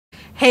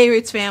Hey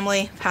Roots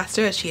family,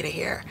 Pastor Osheta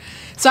here.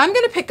 So I'm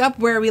going to pick up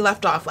where we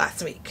left off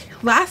last week.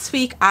 Last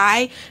week,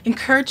 I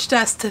encouraged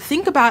us to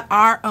think about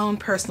our own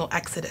personal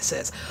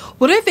exoduses.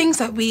 What are things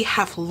that we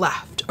have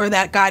left or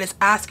that God is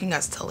asking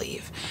us to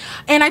leave?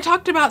 And I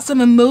talked about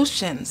some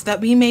emotions that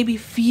we may be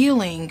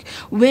feeling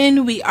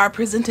when we are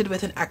presented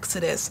with an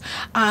exodus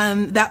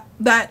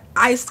that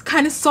I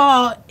kind of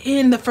saw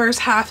in the first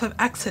half of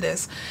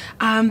Exodus,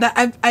 that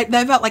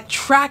I felt like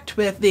tracked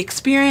with the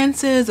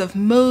experiences of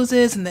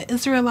Moses and the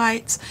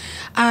Israelites.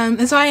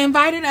 And so I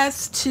invited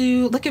us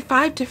to look at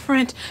 5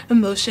 different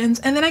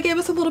emotions, and then I gave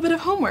us a little bit of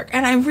homework.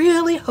 And I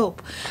really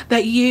hope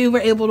that you were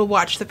able to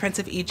watch The Prince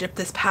of Egypt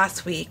this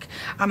past week.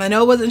 I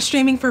know it wasn't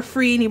streaming for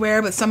free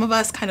anywhere, but some of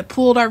us kind of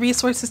pooled our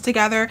resources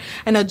together.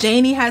 I know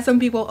Janie had some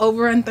people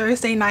over on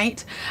Thursday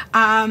night,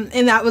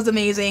 and that was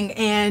amazing.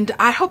 And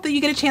I hope that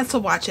you get a chance to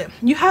watch it.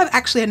 You have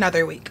actually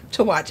another week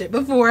to watch it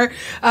before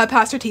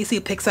Pastor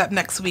TC picks up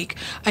next week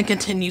and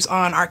continues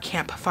on our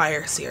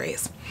campfire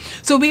series.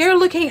 So we are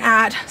looking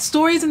at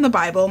stories in the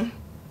Bible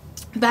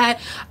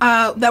that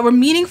were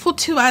meaningful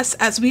to us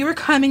as we were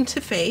coming to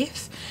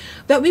faith,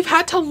 that we've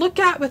had to look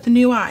at with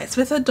new eyes,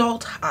 with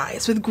adult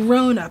eyes, with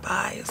grown-up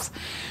eyes.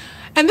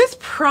 And this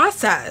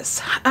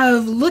process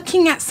of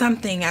looking at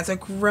something as a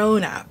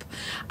grown-up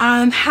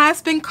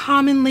has been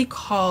commonly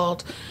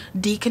called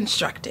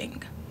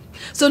deconstructing.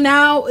 So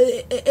now,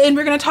 and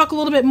we're going to talk a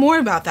little bit more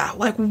about that,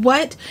 like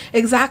what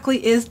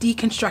exactly is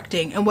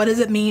deconstructing and what does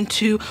it mean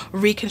to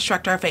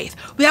reconstruct our faith.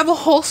 We have a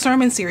whole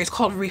sermon series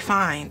called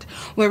Refined,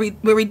 where we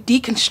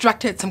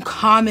deconstructed some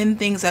common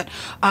things that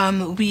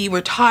we were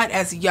taught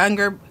as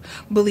younger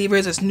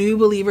believers, as new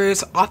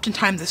believers,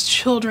 oftentimes as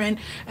children,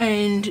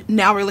 and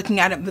now we're looking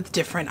at it with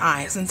different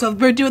eyes. And so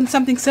we're doing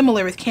something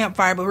similar with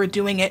Campfire, but we're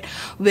doing it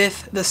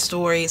with the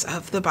stories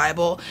of the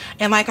Bible.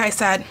 And like I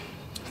said,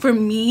 for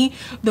me,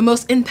 the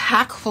most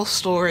impactful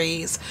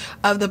stories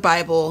of the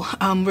Bible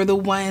were the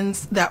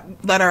ones that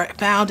are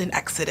found in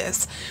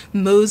Exodus.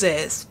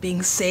 Moses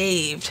being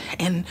saved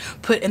and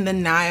put in the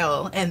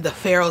Nile, and the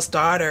Pharaoh's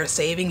daughter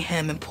saving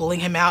him and pulling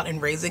him out and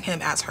raising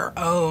him as her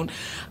own.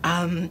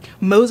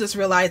 Moses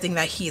realizing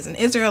that he's an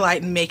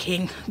Israelite and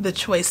making the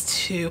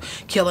choice to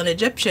kill an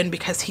Egyptian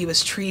because he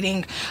was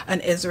treating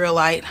an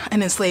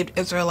enslaved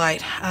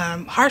Israelite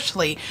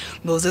harshly.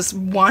 Moses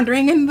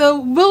wandering in the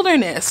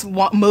wilderness.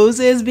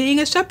 Moses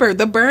being a shepherd,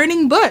 the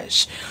burning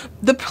bush,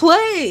 the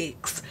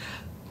plagues,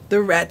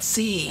 the Red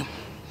Sea,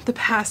 the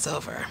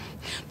Passover.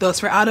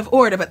 Those were out of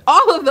order, but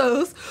all of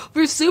those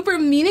were super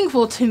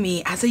meaningful to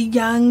me as a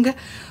young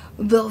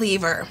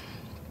believer.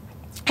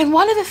 And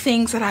one of the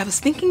things that I was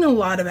thinking a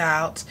lot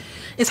about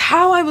is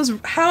how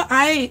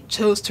I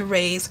chose to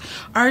raise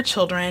our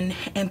children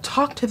and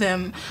talk to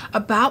them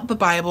about the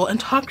Bible and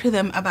talk to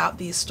them about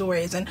these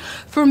stories. And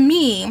for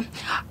me,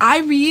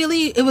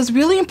 it was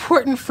really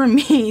important for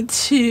me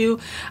to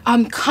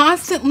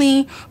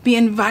constantly be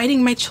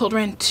inviting my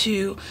children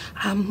to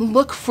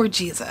look for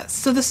Jesus.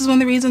 So this is one of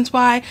the reasons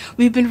why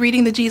we've been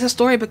reading the Jesus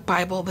Storybook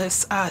Bible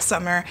this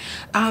summer,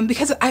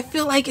 because I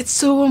feel like it's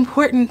so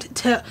important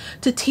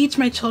to teach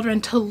my children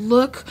to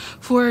look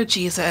for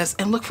Jesus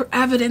and look for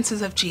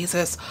evidences of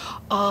Jesus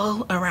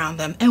all around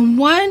them. And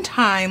one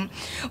time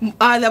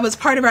that was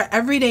part of our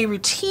everyday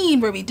routine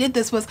where we did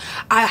this was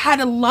I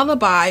had a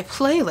lullaby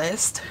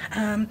playlist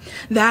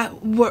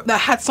that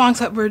had songs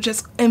that were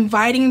just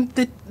inviting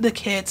the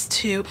kids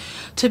to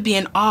be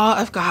in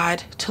awe of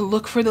God, to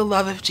look for the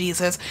love of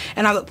Jesus,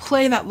 and I would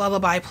play that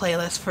lullaby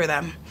playlist for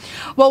them.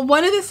 Well,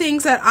 one of the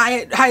things that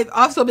I've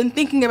also been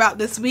thinking about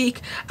this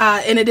week,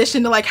 in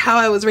addition to like how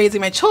I was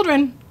raising my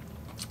children,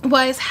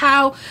 was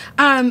how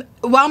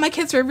while my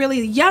kids were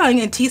really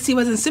young and TC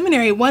was in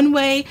seminary, one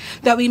way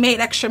that we made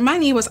extra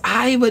money was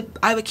I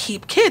would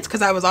keep kids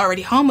because I was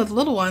already home with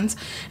little ones.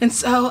 And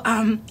so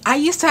I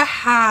used to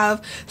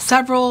have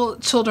several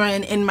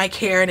children in my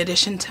care in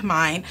addition to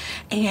mine.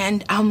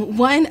 And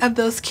one of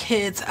those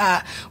kids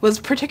was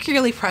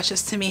particularly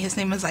precious to me. His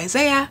name was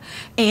Isaiah.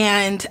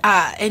 And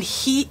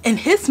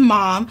his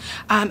mom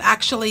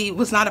actually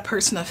was not a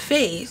person of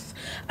faith.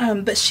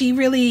 But she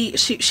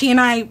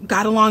and I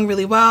got along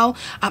really well.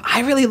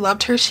 I really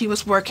loved her. She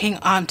was working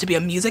to be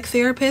a music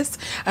therapist.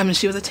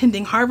 She was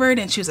attending Harvard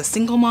and she was a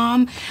single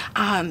mom.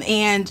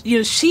 And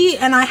she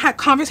and I had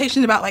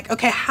conversations about like,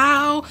 okay,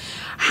 how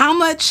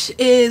much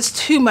is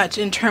too much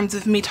in terms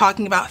of me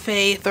talking about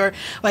faith, or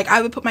like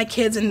I would put my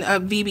kids in a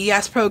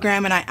VBS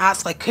program and I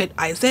asked like, could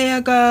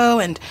Isaiah go,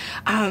 and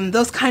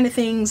those kind of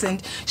things.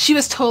 And she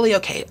was totally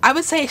okay. I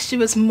would say she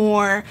was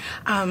more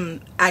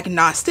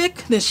agnostic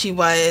than she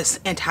was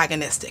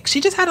antagonistic. She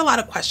just had a lot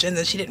of questions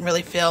and she didn't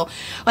really feel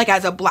like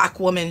as a Black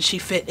woman she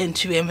fit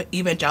into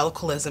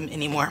evangelicalism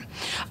anymore.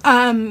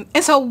 And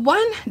so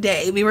one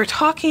day we were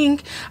talking,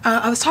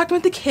 I was talking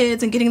with the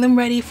kids and getting them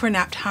ready for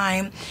nap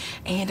time,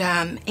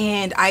 and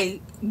and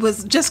I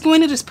was just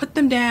going to just put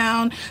them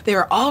down. They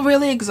were all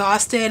really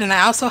exhausted, and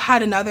I also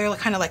had another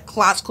kind of like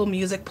classical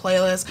music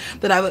playlist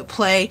that I would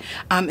play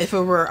if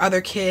it were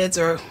other kids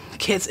or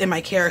kids in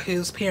my care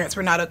whose parents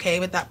were not okay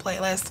with that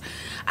playlist.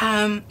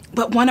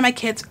 But one of my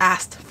kids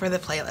asked for the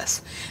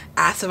playlist,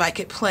 asked if I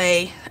could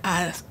play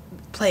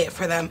it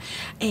for them,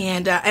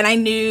 and I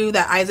knew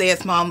that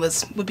Isaiah's mom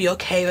would be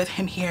okay with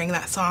him hearing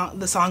that song,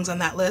 the songs on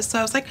that list. So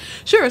I was like,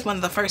 sure. It was one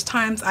of the first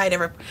times I'd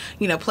ever,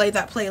 played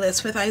that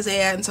playlist with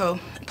Isaiah, and so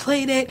I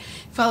played it,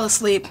 fell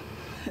asleep.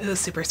 It was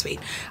super sweet.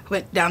 I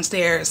went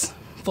downstairs,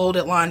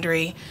 folded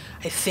laundry.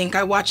 I think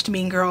I watched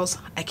Mean Girls.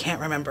 I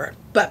can't remember,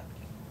 but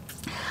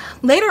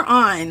later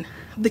on,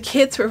 the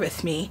kids were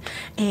with me,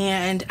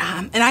 and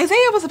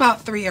Isaiah was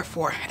about 3 or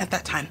 4 at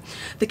that time.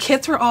 The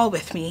kids were all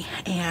with me,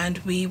 and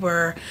we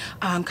were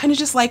kind of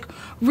just like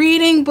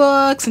reading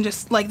books and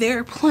just like they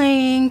were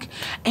playing,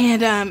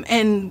 and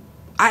I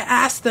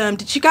asked them,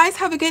 did you guys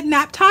have a good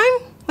nap time?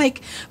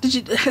 Like,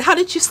 how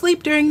did you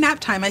sleep during nap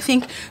time? I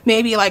think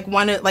maybe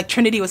like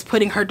Trinity was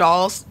putting her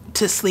dolls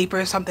to sleep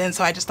or something,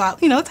 so I just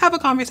thought, let's have a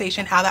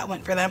conversation how that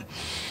went for them.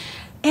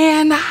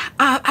 And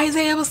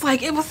Isaiah was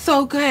like, it was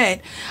so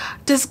good.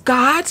 Does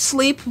God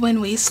sleep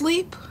when we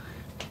sleep?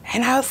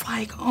 And I was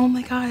like, oh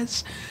my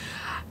gosh.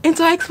 And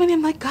so I explained to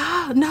him, like,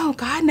 God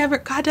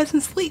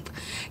doesn't sleep.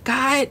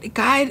 God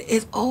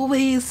is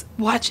always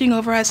watching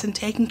over us and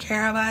taking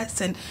care of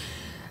us. And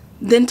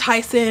then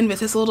Tyson,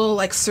 with his little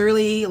like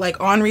surly, like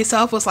ornery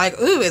self, was like,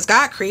 ooh, is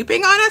God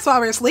creeping on us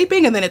while we're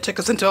sleeping? And then it took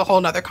us into a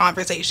whole nother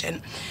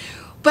conversation.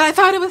 But I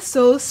thought it was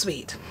so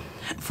sweet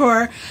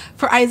for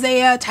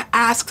Isaiah to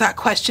ask that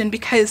question,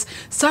 because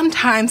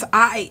sometimes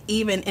I,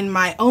 even in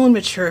my own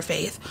mature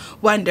faith,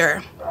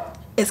 wonder,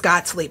 is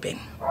God sleeping?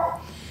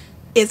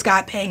 Is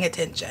God paying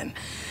attention?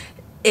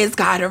 Is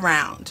God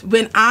around?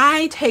 When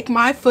I take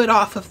my foot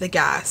off of the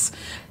gas,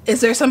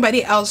 is there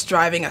somebody else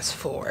driving us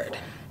forward?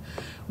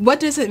 What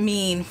does it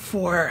mean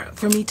for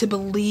me to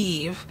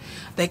believe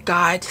that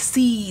God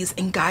sees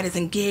and God is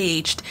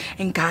engaged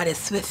and God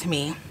is with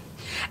me?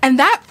 And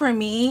that for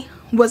me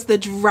was the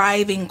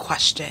driving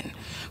question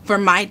for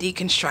my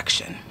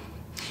deconstruction.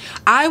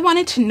 I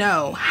wanted to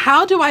know,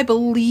 how do I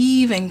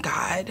believe in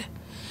God?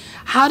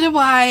 How do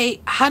I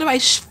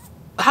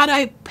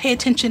pay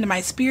attention to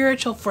my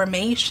spiritual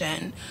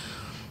formation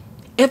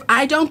if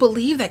I don't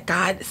believe that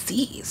God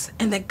sees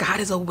and that God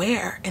is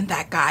aware and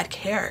that God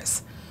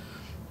cares?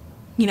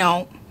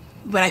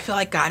 When I feel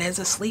like God is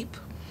asleep,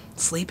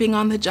 sleeping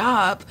on the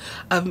job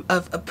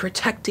of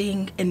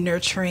protecting and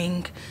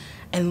nurturing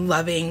and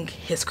loving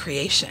his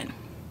creation.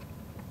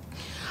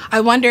 I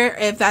wonder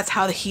if that's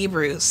how the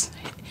Hebrews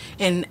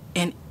in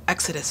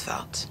Exodus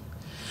felt.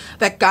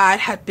 That God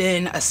had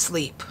been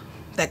asleep.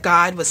 That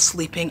God was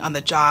sleeping on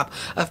the job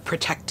of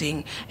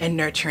protecting and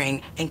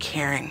nurturing and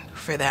caring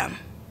for them,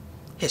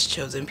 his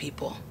chosen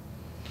people.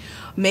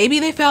 Maybe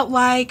they felt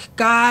like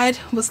God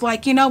was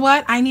like, you know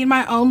what? I need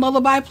my own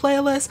lullaby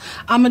playlist.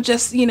 I'm gonna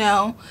just,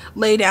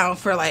 lay down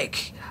for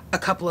like a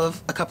couple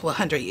of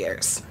 100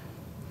 years.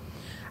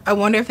 I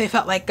wonder if they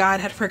felt like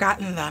God had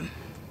forgotten them.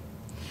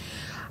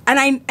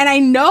 And I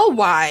know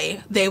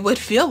why they would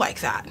feel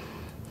like that.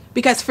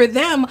 Because for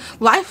them,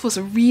 life was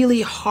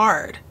really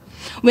hard.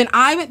 When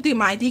I went through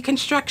my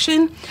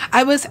deconstruction,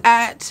 I was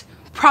at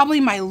probably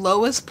my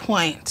lowest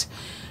point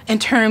in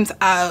terms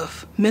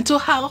of mental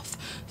health,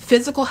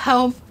 physical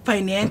health,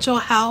 financial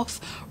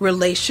health,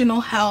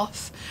 relational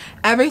health.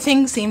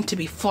 Everything seemed to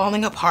be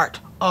falling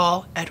apart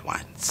all at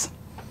once.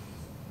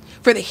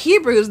 For the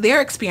Hebrews, their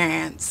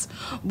experience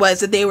was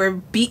that they were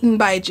beaten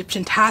by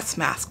Egyptian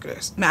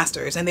taskmasters,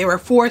 and they were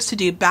forced to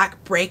do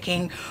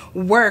back-breaking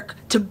work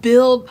to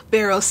build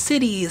Pharaoh's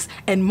cities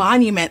and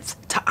monuments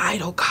to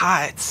idol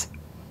gods.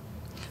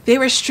 They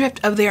were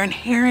stripped of their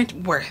inherent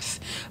worth,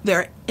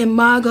 their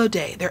imago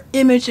Dei, their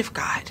image of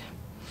God.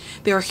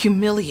 They were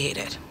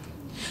humiliated.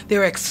 They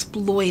were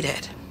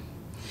exploited.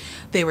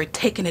 They were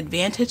taken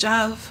advantage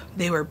of.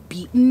 They were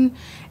beaten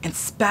and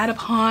spat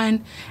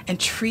upon and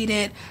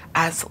treated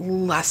as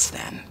less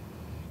than.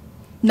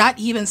 Not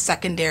even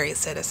secondary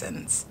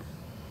citizens.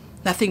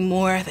 Nothing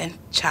more than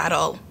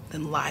chattel,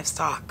 than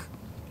livestock.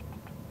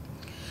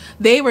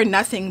 They were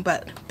nothing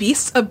but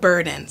beasts of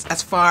burdens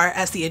as far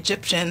as the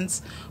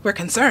Egyptians were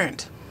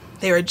concerned.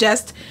 They were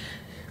just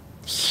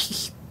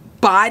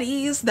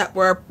bodies that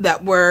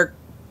were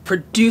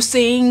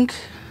producing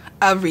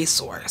a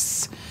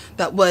resource,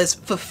 that was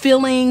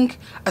fulfilling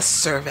a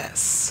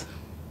service.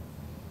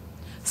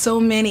 So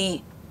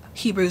many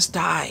Hebrews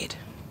died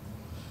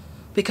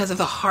because of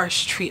the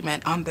harsh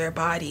treatment on their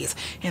bodies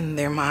and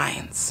their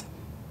minds,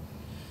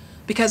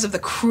 because of the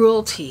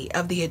cruelty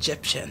of the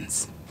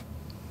Egyptians.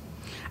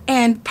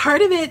 And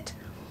part of it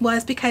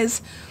was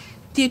because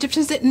the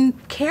Egyptians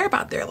didn't care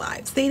about their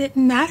lives. They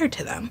didn't matter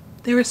to them.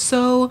 There were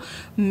so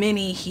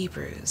many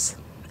Hebrews,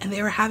 and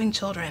they were having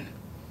children.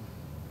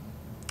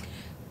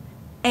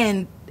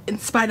 And in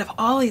spite of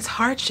all these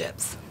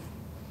hardships,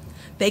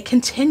 they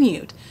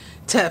continued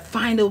to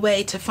find a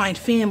way to find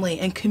family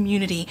and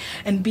community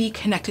and be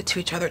connected to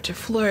each other, to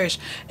flourish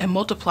and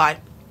multiply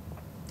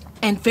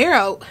And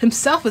Pharaoh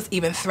himself was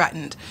even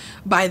threatened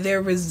by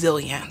their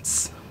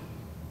resilience.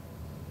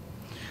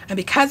 And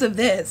because of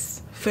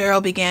this,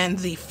 Pharaoh began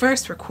the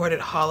first recorded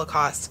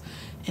Holocaust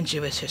in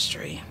Jewish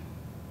history.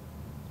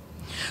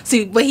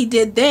 See, what he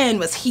did then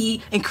was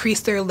he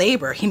increased their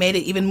labor. He made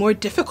it even more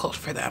difficult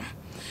for them.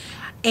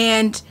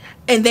 And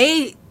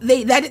they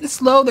that didn't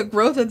slow the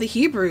growth of the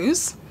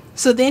Hebrews.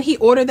 So then he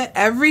ordered that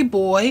every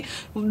boy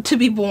that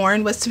was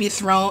born was to be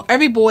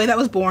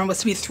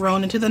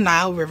thrown into the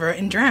Nile River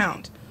and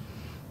drowned.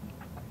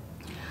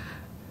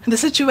 The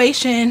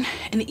situation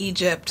in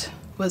Egypt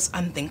was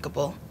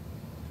unthinkable.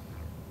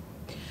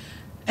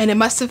 And it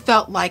must have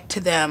felt like to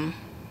them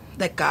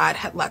that God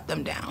had let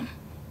them down,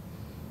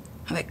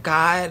 and that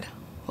God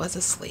was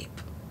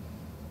asleep,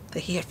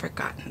 that he had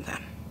forgotten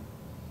them.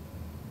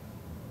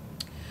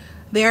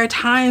 There are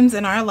times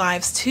in our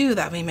lives too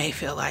that we may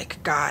feel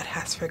like God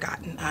has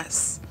forgotten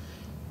us.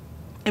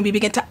 And we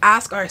begin to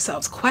ask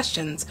ourselves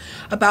questions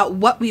about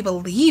what we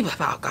believe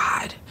about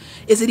God.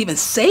 Is it even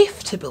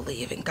safe to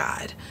believe in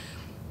God?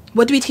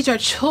 What do we teach our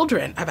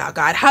children about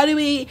God? How do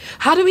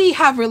we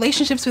have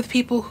relationships with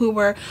people who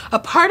were a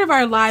part of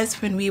our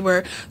lives when we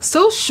were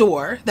so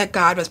sure that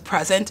God was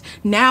present?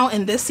 Now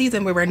in this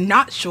season where we're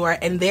not sure,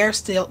 and they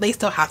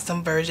still have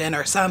some version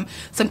or some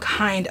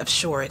kind of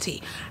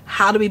surety.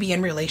 How do we be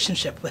in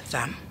relationship with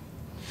them?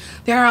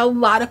 There are a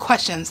lot of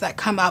questions that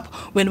come up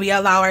when we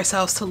allow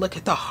ourselves to look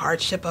at the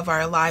hardship of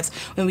our lives,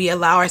 when we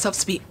allow ourselves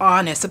to be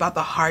honest about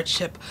the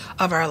hardship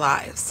of our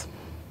lives.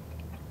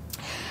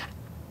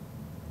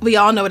 We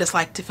all know what it's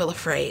like to feel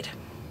afraid.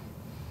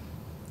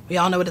 We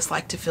all know what it's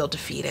like to feel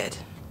defeated.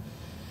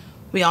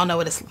 We all know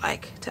what it's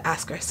like to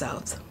ask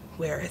ourselves,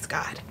 where is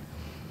God?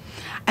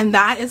 And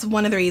that is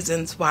one of the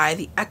reasons why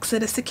the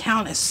Exodus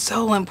account is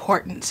so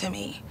important to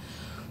me.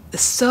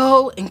 It's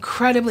so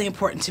incredibly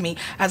important to me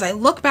as I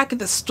look back at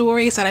the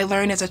stories that I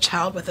learned as a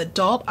child with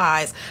adult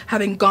eyes,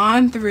 having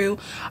gone through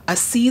a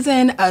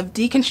season of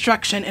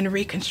deconstruction and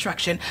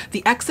reconstruction.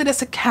 The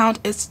Exodus account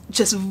is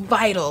just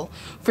vital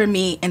for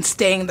me in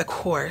staying the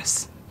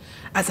course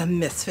as a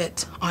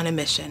misfit on a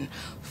mission,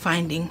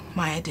 finding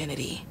my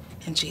identity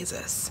in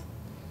Jesus.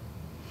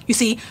 You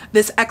see,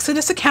 this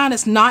Exodus account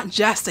is not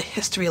just a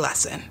history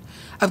lesson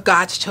of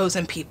God's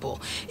chosen people.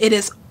 It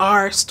is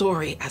our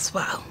story as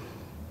well.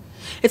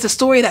 It's a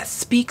story that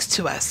speaks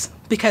to us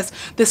because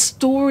this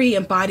story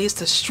embodies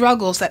the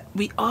struggles that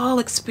we all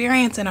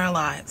experience in our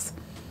lives.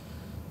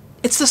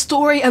 It's the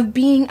story of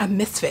being a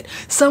misfit,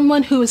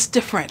 someone who is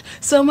different,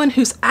 someone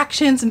whose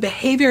actions and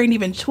behavior and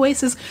even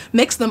choices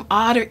makes them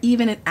odd or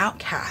even an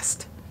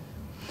outcast.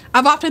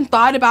 I've often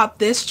thought about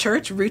this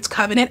church, Roots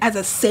Covenant, as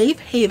a safe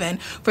haven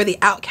for the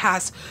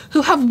outcasts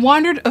who have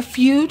wandered a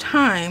few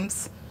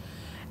times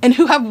and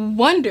who have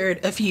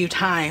wondered a few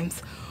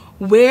times,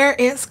 where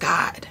is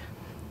God?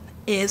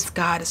 Is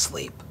God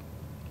asleep?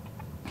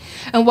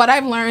 And what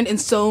I've learned in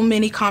so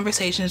many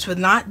conversations with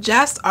not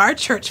just our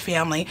church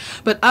family,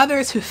 but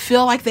others who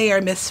feel like they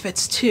are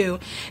misfits too,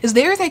 is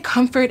there is a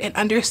comfort in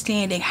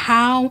understanding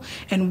how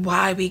and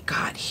why we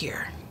got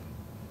here.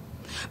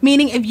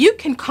 Meaning, if you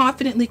can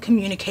confidently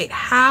communicate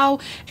how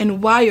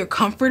and why you're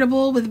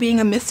comfortable with being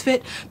a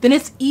misfit, then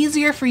it's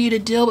easier for you to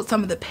deal with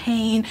some of the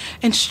pain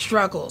and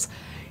struggles.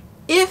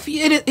 If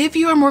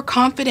you are more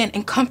confident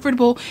and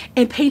comfortable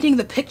in painting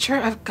the picture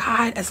of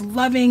God as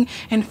loving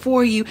and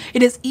for you,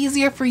 it is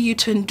easier for you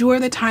to endure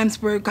the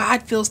times where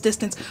God feels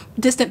distant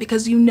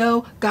because you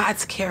know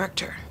God's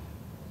character.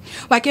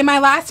 Like in my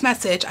last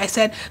message, I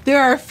said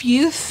there are a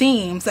few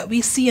themes that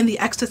we see in the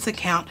Exodus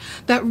account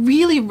that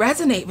really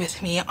resonate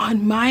with me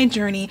on my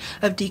journey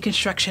of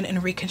deconstruction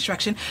and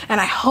reconstruction, and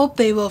I hope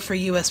they will for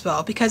you as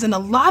well, because in a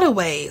lot of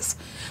ways,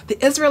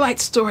 the Israelite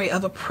story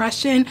of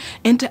oppression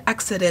into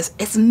Exodus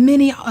is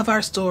many of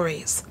our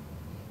stories.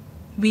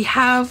 We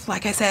have,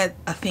 like I said,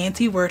 a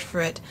fancy word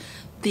for it,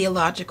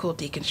 theological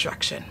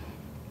deconstruction.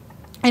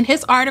 In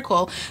his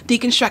article,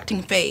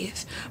 Deconstructing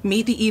Faith,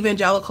 Meet the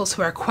Evangelicals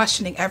Who Are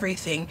Questioning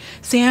Everything,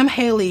 Sam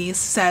Haley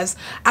says,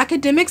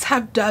 academics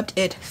have dubbed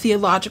it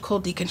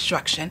theological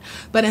deconstruction,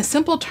 but in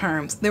simple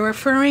terms, they're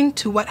referring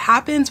to what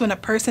happens when a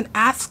person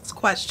asks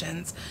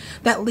questions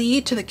that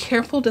lead to the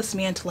careful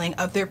dismantling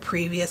of their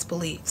previous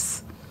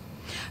beliefs.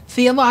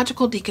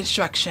 Theological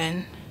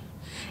deconstruction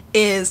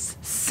is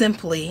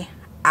simply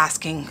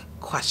asking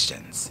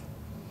questions.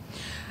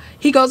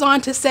 He goes on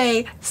to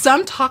say,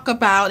 some talk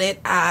about it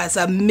as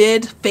a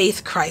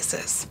mid-faith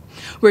crisis,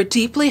 where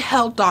deeply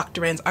held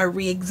doctrines are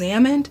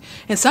re-examined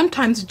and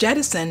sometimes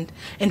jettisoned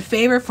in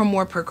favor for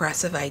more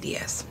progressive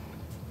ideas.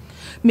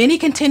 Many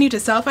continue to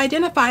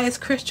self-identify as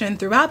Christian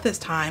throughout this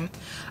time.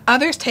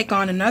 Others take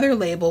on another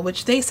label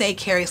which they say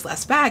carries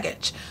less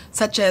baggage,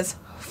 such as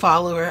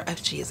follower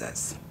of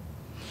Jesus.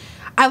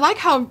 I like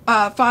how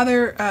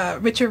Father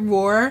Richard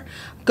Rohr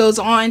goes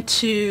on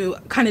to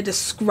kind of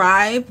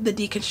describe the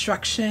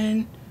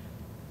deconstruction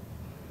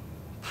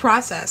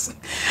process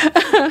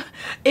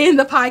in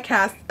the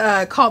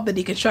podcast called The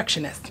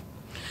Deconstructionist.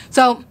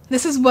 So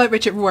this is what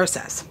Richard Rohr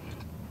says.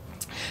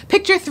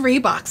 Picture 3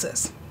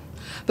 boxes.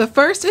 The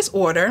first is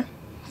order,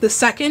 The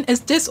second is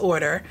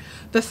disorder.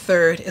 The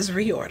third is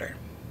reorder.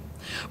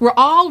 We're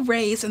all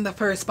raised in the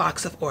first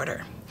box of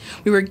order.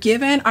 We were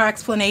given our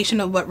explanation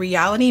of what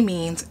reality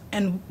means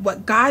and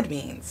what God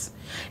means.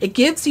 It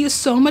gives you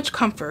so much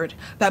comfort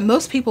that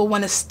most people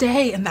want to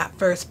stay in that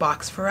first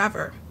box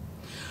forever.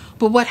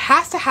 But what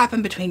has to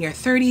happen between your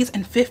 30s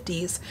and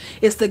 50s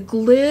is the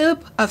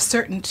glib of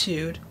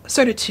certitude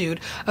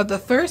of the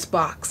first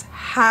box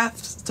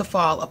has to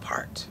fall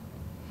apart.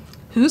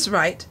 Who's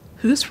right?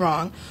 Who's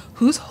wrong?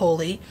 Who's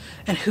holy?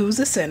 And who's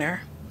a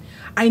sinner?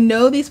 I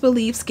know these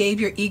beliefs gave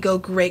your ego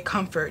great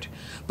comfort,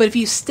 but if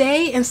you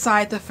stay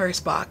inside the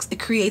first box, it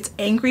creates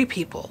angry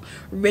people,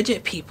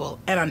 rigid people,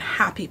 and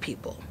unhappy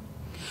people.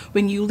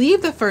 When you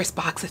leave the first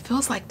box, it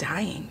feels like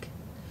dying.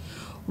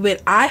 When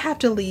I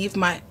had to leave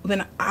my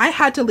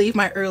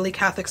early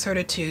Catholic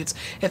certitudes,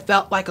 it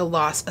felt like a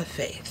loss of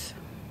faith.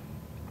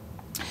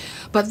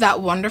 But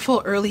that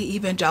wonderful early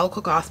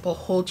evangelical gospel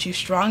holds you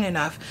strong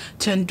enough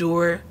to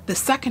endure the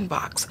second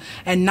box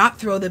and not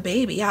throw the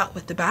baby out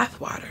with the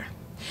bathwater.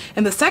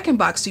 In the second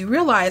box, you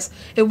realize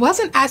it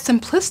wasn't as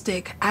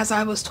simplistic as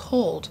I was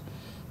told,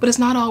 but it's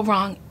not all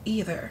wrong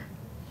either.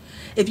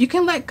 If you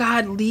can let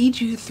God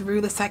lead you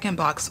through the second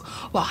box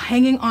while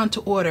hanging on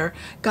to order,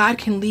 God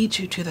can lead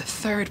you to the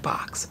third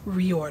box,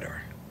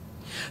 reorder.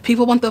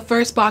 People want the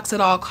first box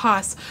at all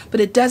costs, but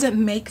it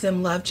doesn't make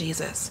them love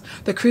Jesus,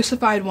 the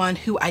crucified one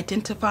who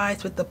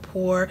identifies with the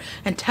poor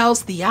and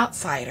tells the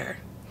outsider,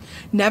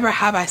 never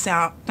have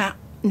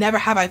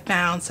I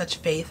found such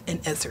faith in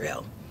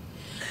Israel.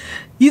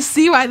 You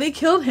see why they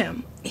killed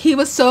him. He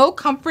was so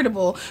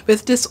comfortable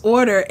with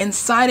disorder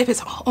inside of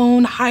his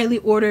own highly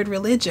ordered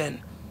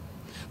religion.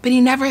 But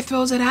he never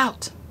throws it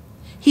out.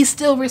 He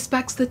still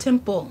respects the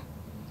temple.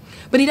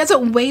 But he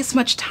doesn't waste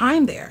much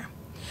time there.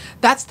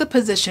 That's the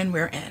position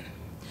we're in.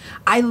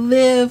 I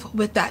live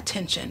with that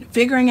tension,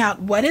 figuring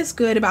out what is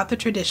good about the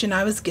tradition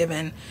I was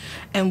given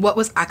and what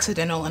was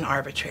accidental and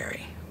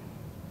arbitrary.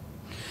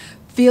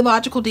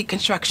 Theological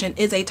deconstruction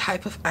is a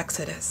type of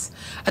exodus,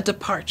 a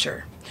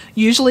departure,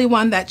 usually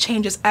one that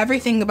changes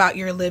everything about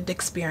your lived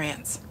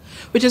experience,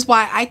 which is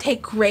why I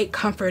take great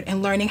comfort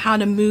in learning how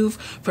to move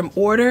from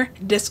order,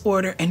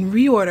 disorder, and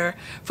reorder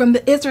from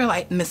the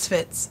Israelite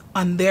misfits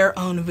on their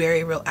own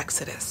very real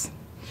exodus.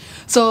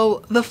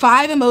 So the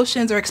 5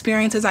 emotions or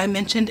experiences I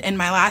mentioned in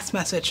my last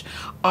message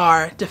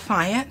are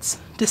defiance,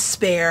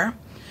 despair,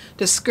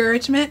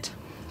 discouragement,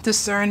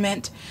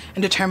 discernment,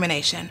 and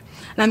determination.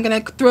 And I'm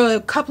going to throw a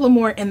couple of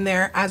more in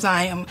there as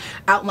I am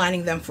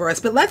outlining them for us.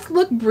 But let's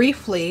look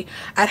briefly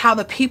at how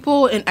the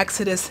people in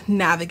Exodus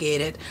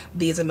navigated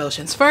these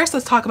emotions. First,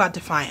 let's talk about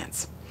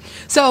defiance.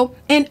 So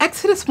in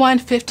Exodus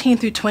 1:15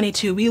 through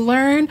 22, we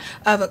learn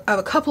of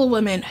a couple of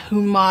women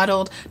who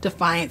modeled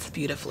defiance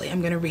beautifully.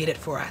 I'm going to read it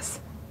for us.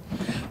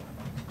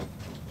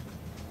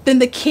 Then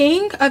the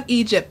king of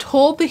Egypt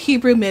told the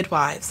Hebrew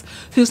midwives,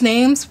 whose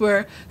names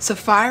were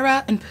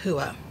Sapphira and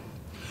Puah,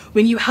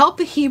 when you help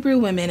the Hebrew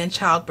women in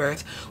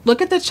childbirth,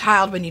 look at the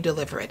child when you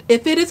deliver it.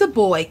 If it is a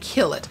boy,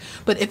 kill it.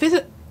 But if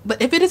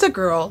it is a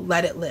girl,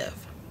 let it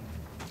live.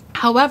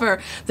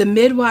 However, the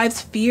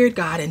midwives feared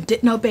God and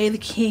didn't obey the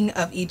king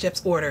of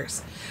Egypt's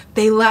orders.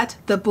 They let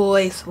the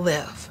boys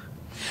live.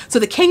 So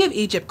the king of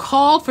Egypt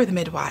called for the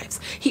midwives.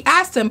 He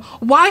asked them,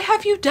 "Why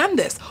have you done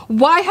this?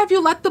 Why have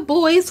you let the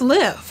boys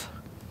live?"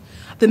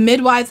 The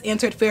midwives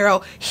answered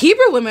Pharaoh,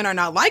 "Hebrew women are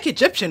not like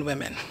Egyptian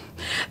women.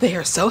 They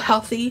are so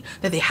healthy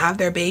that they have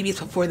their babies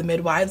before the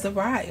midwives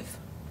arrive."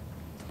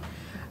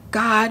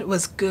 God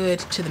was good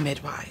to the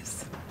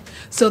midwives.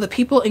 So the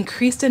people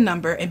increased in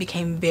number and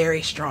became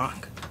very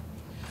strong.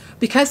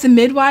 Because the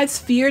midwives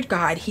feared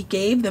God, he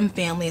gave them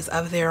families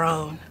of their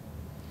own.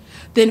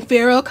 Then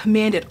Pharaoh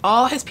commanded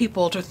all his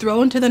people to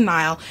throw into the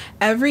Nile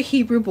every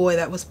Hebrew boy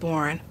that was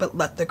born, but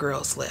let the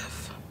girls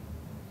live.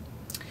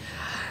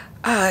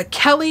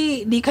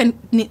 Kelly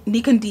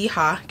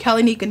Nikondeha,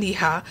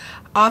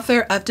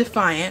 author of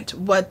Defiant,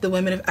 What the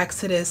Women of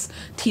Exodus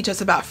Teach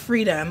Us About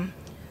Freedom,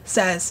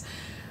 says,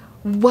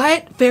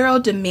 what Pharaoh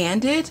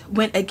demanded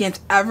went against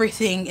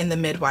everything in the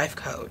midwife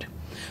code,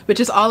 which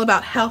is all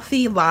about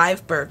healthy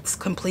live births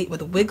complete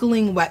with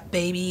wiggling wet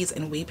babies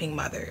and weeping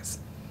mothers.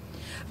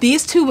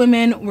 These 2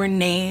 women were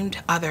named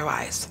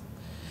otherwise.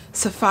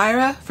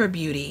 Sapphira for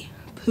beauty,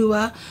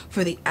 Puah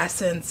for the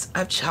essence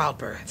of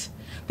childbirth.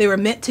 They were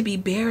meant to be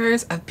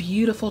bearers of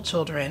beautiful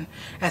children,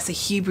 as the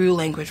Hebrew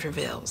language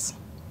reveals.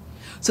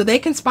 So they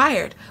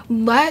conspired.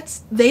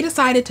 They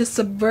decided to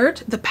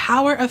subvert the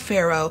power of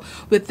Pharaoh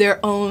with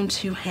their own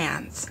 2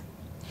 hands.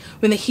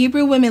 When the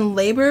Hebrew women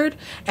labored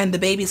and the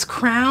babies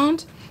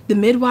crowned, the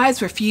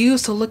midwives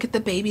refused to look at the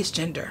baby's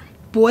gender,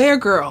 boy or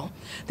girl.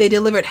 They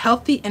delivered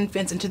healthy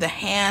infants into the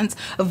hands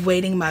of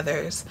waiting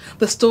mothers.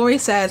 The story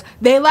says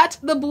they let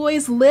the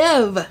boys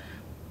live.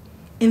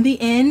 In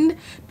the end,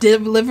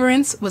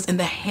 deliverance was in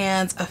the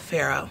hands of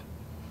Pharaoh.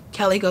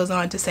 Kelly goes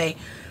on to say,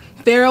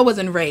 Pharaoh was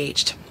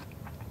enraged.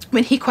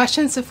 When he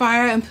questioned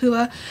Sapphira and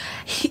Puah,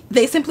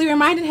 they simply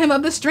reminded him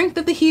of the strength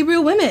of the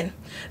Hebrew women.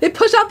 They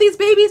push out these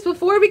babies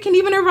before we can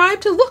even arrive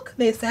to look,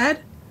 they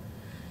said.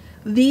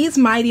 These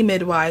mighty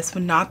midwives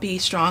would not be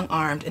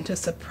strong-armed into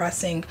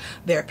suppressing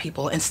their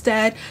people.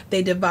 Instead,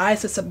 they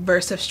devised a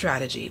subversive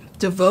strategy.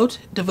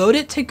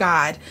 Devoted to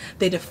God,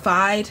 they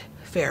defied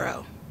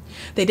Pharaoh.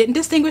 They didn't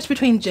distinguish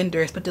between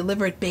genders, but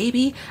delivered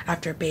baby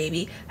after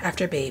baby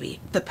after baby.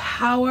 The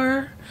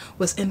power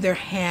was in their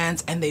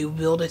hands, and they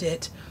wielded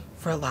it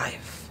for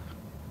life.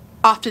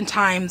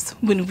 Oftentimes,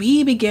 when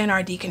we begin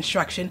our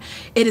deconstruction,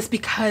 it is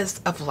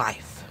because of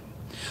life,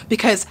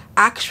 because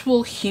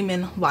actual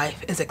human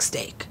life is at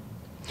stake.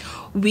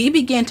 We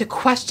begin to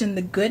question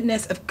the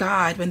goodness of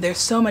God when there's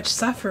so much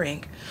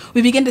suffering.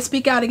 We begin to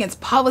speak out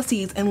against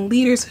policies and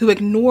leaders who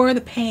ignore the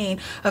pain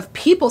of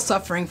people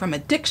suffering from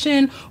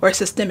addiction or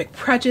systemic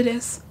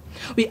prejudice.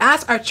 We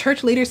ask our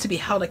church leaders to be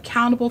held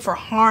accountable for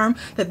harm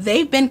that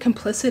they've been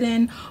complicit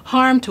in,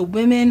 harm to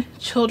women,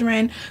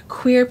 children,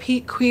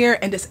 queer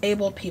and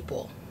disabled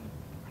people.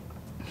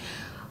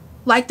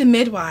 Like the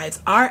midwives,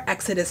 our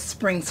exodus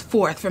springs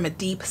forth from a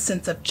deep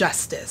sense of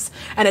justice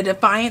and a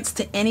defiance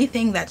to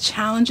anything that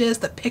challenges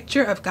the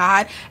picture of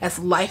God as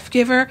life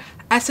giver,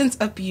 essence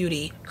of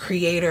beauty,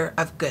 creator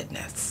of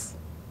goodness.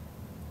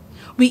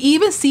 We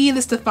even see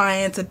this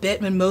defiance a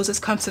bit when Moses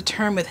comes to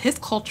terms with his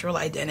cultural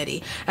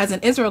identity as an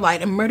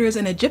Israelite and murders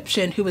an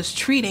Egyptian who was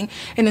treating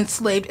an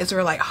enslaved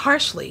Israelite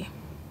harshly.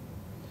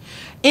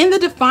 In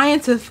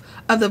defiance of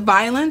the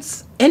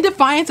violence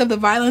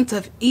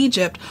of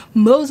Egypt,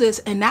 Moses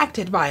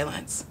enacted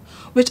violence,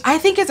 which I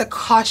think is a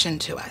caution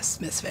to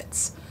us,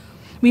 misfits.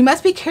 We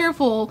must be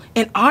careful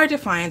in our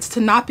defiance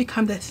to not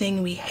become the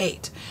thing we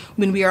hate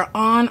when we are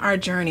on our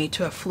journey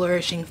to a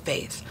flourishing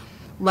faith.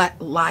 Let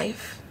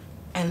life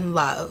and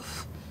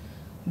love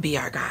be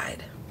our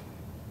guide.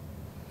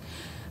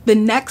 The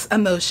next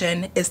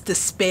emotion is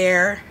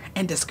despair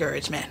and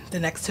discouragement. The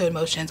next two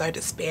emotions are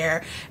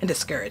despair and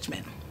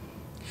discouragement.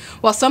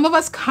 While some of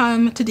us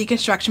come to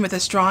deconstruction with a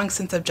strong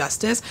sense of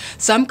justice,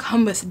 some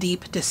come with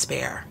deep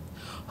despair,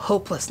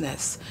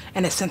 hopelessness,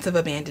 and a sense of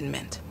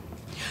abandonment.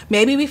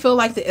 Maybe we feel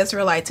like the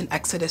Israelites in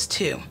Exodus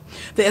 2.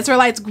 The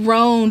Israelites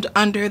groaned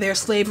under their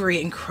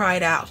slavery and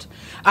cried out.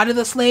 Out of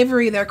the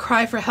slavery, their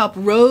cry for help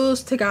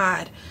rose to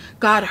God.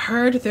 God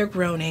heard their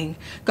groaning.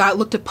 God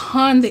looked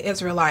upon the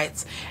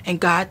Israelites, and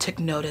God took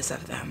notice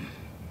of them.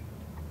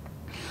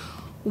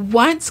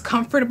 Once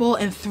comfortable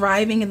and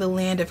thriving in the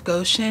land of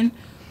Goshen,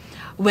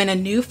 when a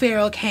new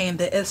Pharaoh came,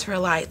 the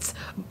Israelites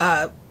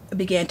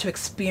began to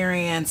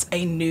experience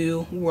a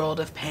new world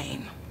of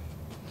pain.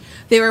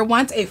 They were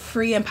once a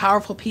free and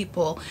powerful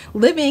people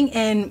living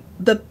in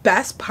the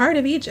best part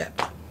of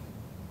Egypt.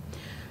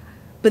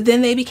 But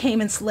then they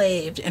became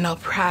enslaved and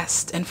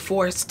oppressed and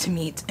forced to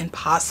meet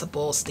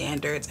impossible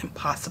standards,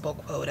 impossible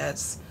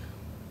quotas.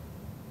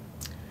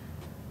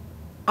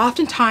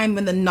 Oftentimes,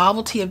 when the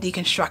novelty of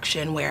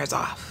deconstruction wears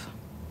off,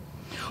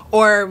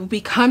 or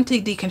we come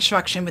to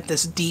deconstruction with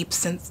this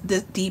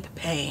deep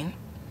pain,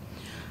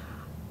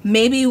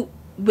 maybe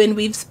when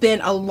we've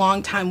spent a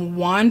long time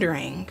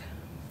wandering,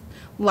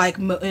 like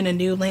in a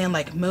new land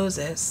like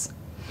Moses,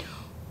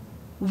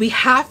 we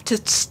have to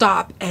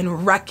stop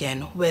and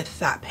reckon with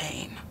that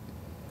pain.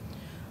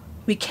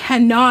 We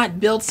cannot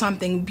build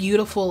something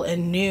beautiful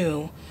and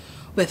new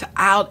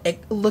without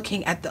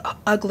looking at the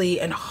ugly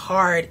and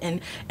hard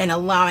and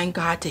allowing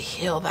God to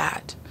heal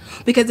that.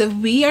 Because if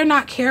we are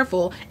not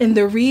careful in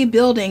the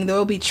rebuilding, there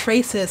will be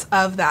traces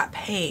of that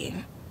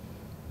pain.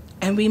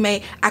 And we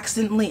may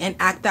accidentally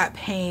enact that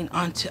pain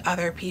onto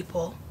other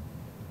people.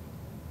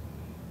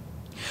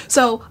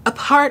 So a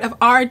part of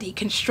our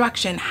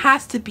deconstruction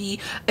has to be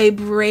a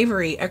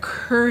bravery, a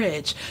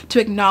courage to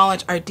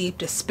acknowledge our deep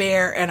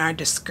despair and our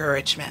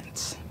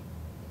discouragement.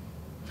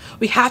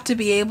 We have to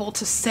be able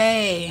to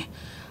say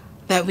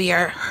that we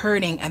are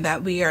hurting and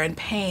that we are in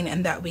pain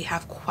and that we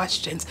have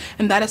questions.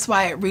 And that is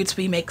why at Roots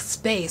we make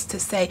space to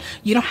say,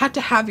 you don't have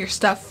to have your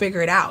stuff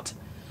figured out.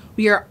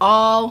 We are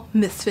all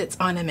misfits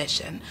on a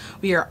mission.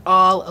 We are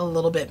all a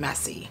little bit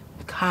messy.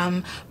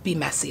 Come be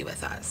messy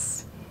with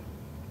us.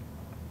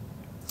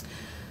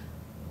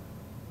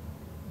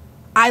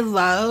 I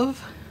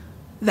love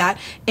that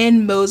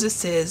in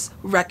Moses's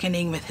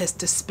reckoning with his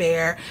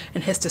despair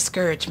and his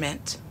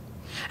discouragement,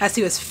 as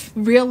he was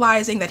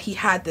realizing that he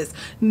had this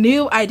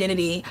new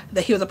identity,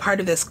 that he was a part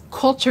of this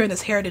culture and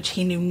this heritage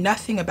he knew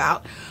nothing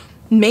about.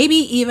 Maybe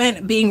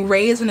even being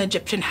raised in an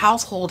Egyptian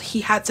household,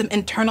 he had some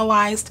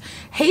internalized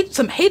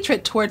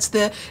hatred towards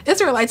the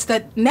Israelites,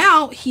 that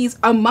now he's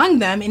among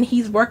them and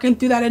he's working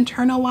through that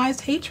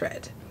internalized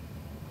hatred.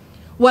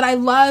 What I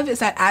love is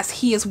that as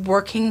he is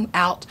working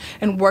out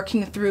and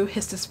working through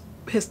his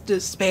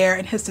despair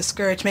and his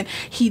discouragement,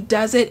 he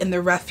does it in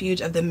the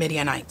refuge of the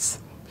Midianites.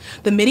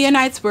 The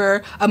Midianites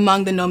were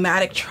among the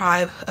nomadic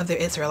tribe of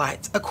the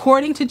Israelites.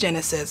 According to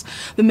Genesis,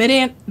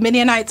 the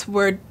Midianites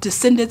were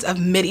descendants of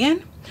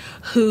Midian,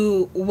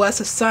 who was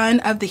a son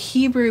of the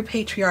Hebrew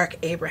patriarch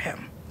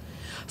Abraham.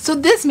 So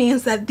this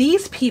means that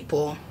these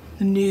people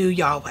knew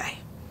Yahweh.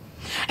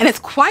 And it's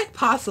quite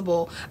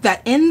possible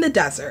that in the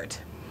desert,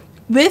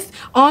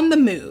 on the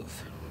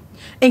move,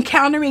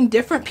 encountering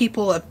different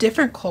people of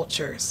different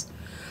cultures,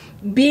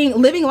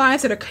 living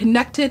lives that are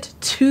connected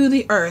to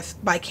the earth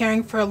by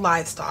caring for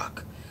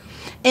livestock.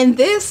 In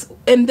this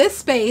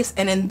space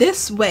and in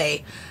this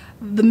way,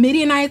 the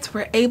Midianites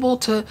were able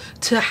to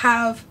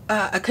have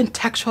a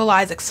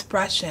contextualized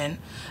expression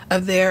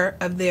of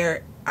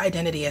their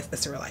identity as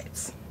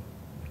Israelites.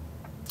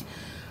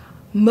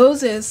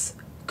 Moses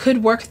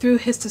could work through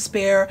his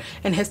despair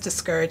and his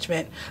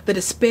discouragement, the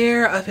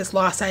despair of his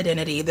lost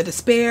identity, the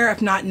despair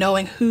of not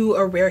knowing who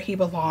or where he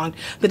belonged,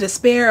 the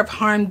despair of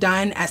harm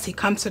done as he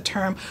comes to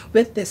term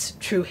with this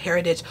true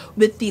heritage,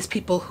 with these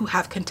people who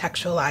have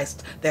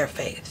contextualized their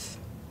faith.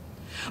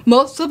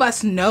 Most of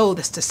us know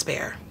this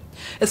despair,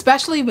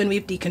 especially when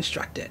we've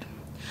deconstructed.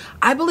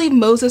 I believe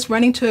Moses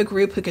running to a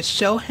group who could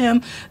show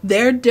him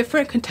their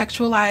different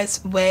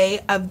contextualized way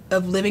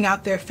of living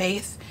out their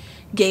faith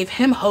gave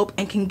him hope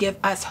and can give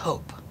us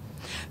hope.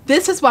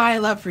 This is why I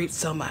love Roots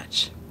so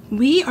much.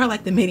 We are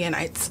like the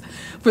Midianites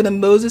for the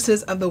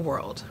Moseses of the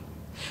world.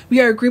 We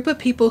are a group of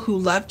people who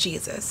love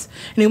Jesus,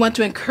 and we want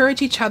to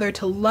encourage each other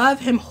to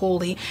love him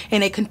wholly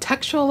in a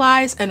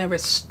contextualized and a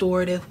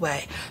restorative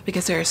way,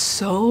 because there are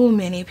so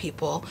many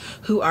people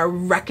who are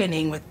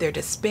reckoning with their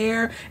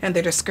despair and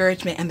their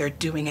discouragement, and they're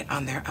doing it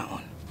on their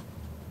own.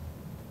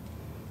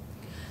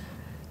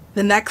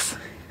 The next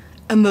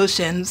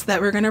emotions that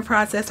we're going to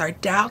process are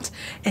doubt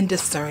and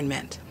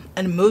discernment,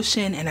 an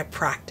emotion and a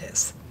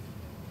practice.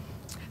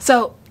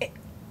 So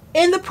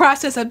in the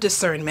process of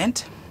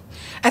discernment,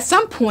 at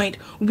some point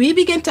we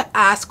begin to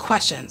ask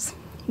questions.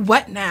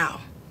 What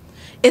now?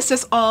 Is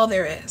this all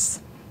there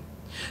is?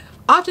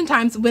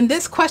 Oftentimes when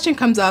this question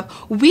comes up,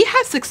 we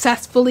have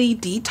successfully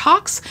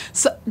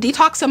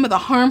detoxed some of the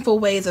harmful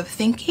ways of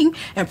thinking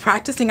and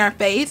practicing our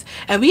faith,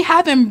 and we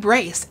have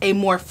embraced a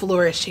more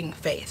flourishing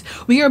faith.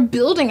 We are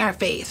building our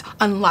faith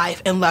on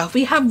life and love.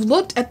 We have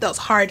looked at those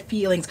hard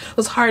feelings,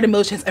 those hard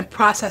emotions, and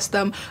processed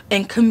them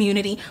in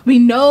community. We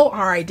know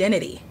our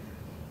identity.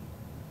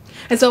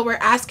 And so we're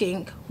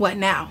asking, what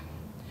now?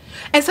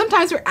 And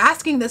sometimes we're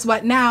asking this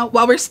what now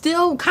while we're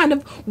still kind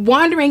of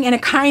wandering in a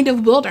kind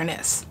of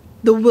wilderness.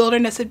 The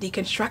wilderness of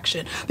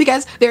deconstruction,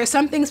 because there are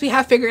some things we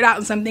have figured out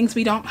and some things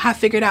we don't have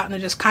figured out, and it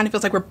just kind of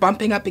feels like we're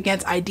bumping up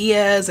against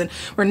ideas and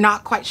we're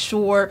not quite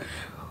sure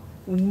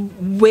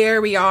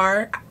where we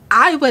are.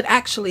 I would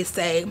actually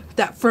say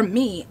that for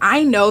me,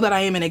 I know that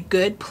I am in a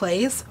good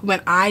place when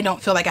I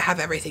don't feel like I have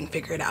everything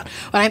figured out.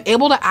 When I'm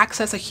able to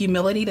access a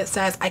humility that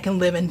says I can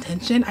live in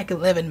tension, I can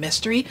live in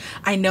mystery,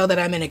 I know that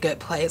I'm in a good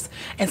place.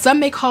 And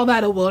some may call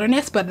that a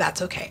wilderness, but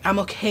that's okay. I'm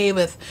okay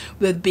with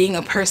being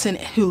a person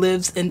who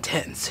lives in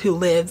tents, who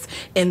lives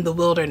in the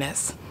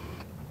wilderness.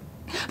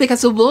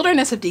 Because the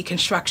wilderness of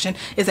deconstruction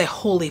is a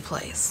holy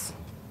place.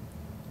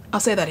 I'll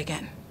say that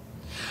again.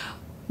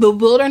 The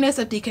wilderness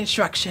of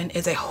deconstruction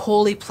is a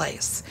holy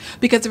place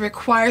because it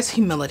requires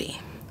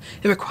humility.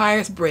 It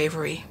requires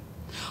bravery,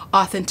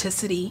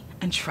 authenticity,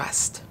 and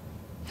trust.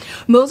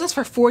 Moses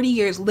for 40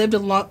 years lived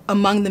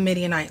among the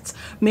Midianites,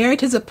 married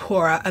to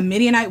Zipporah, a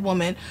Midianite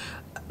woman,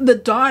 the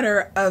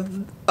daughter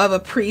of a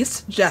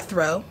priest,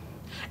 Jethro,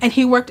 and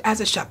he worked as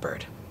a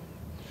shepherd.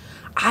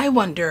 I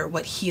wonder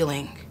what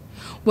healing,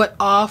 what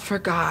awe for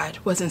God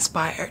was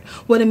inspired,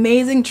 what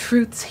amazing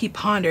truths he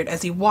pondered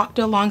as he walked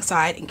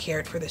alongside and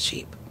cared for the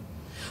sheep.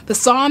 The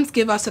Psalms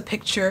give us a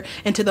picture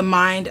into the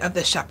mind of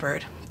the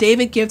shepherd.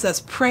 David gives us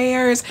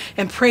prayers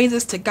and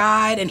praises to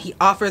God, and he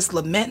offers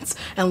laments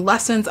and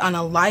lessons on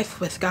a life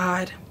with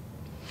God.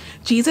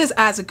 Jesus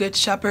as a good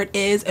shepherd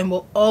is and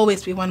will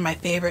always be one of my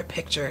favorite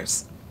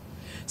pictures.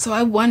 So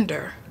I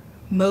wonder,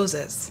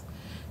 Moses,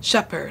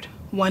 shepherd,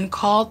 one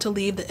called to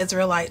lead the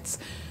Israelites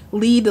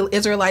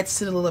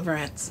to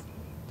deliverance.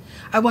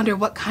 I wonder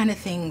what kind of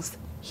things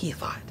he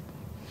thought,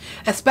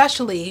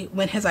 especially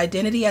when his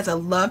identity as a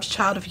loved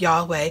child of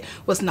Yahweh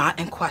was not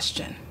in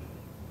question.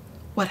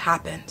 What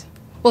happened?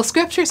 Well,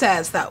 scripture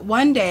says that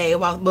one day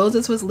while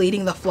Moses was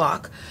leading the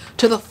flock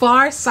to the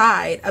far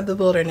side of the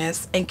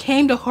wilderness and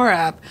came to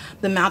Horeb,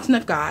 the mountain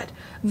of God,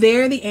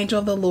 there the angel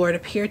of the Lord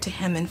appeared to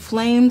him in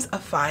flames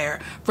of fire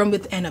from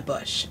within a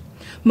bush.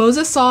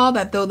 Moses saw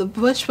that though the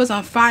bush was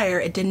on fire,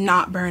 it did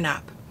not burn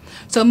up.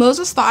 So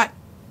Moses thought,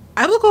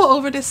 I will go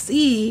over to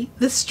see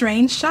this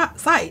strange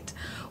sight,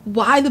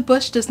 why the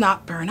bush does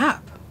not burn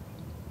up.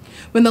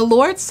 When the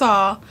Lord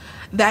saw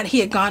that he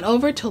had gone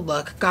over to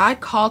look,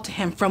 God called to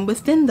him from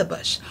within the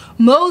bush,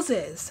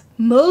 Moses,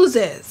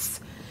 Moses.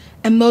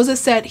 And Moses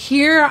said,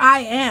 here I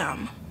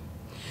am.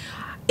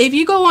 If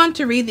you go on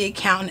to read the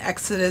account in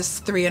Exodus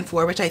 3 and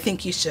 4, which I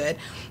think you should,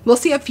 we'll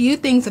see a few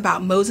things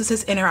about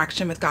Moses'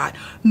 interaction with God.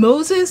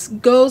 Moses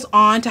goes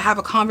on to have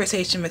a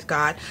conversation with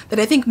God that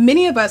I think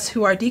many of us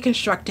who are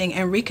deconstructing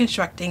and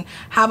reconstructing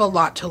have a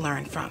lot to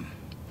learn from.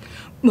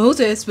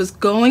 Moses was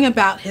going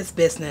about his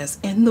business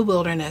in the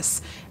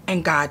wilderness,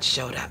 and God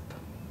showed up.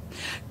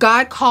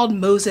 God called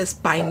Moses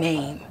by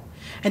name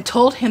and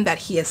told him that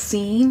he has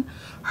seen,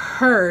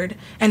 heard,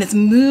 and is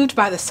moved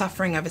by the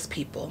suffering of his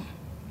people.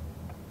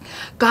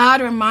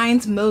 God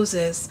reminds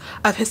Moses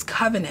of his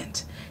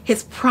covenant,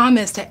 his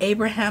promise to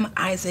Abraham,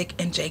 Isaac,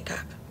 and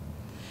Jacob.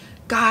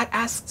 God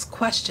asks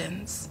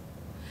questions,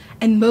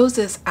 and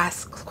Moses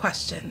asks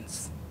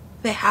questions.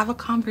 They have a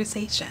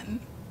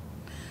conversation.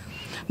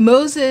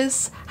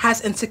 Moses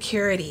has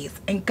insecurities,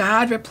 and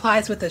God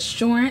replies with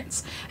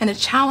assurance and a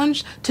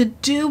challenge to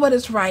do what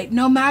is right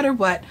no matter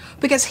what,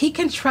 because he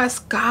can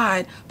trust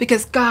God,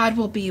 because God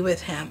will be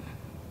with him.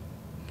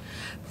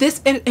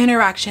 This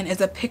interaction is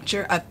a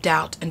picture of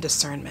doubt and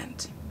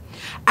discernment.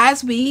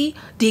 As we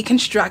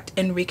deconstruct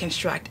and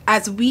reconstruct,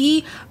 as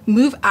we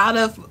move out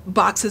of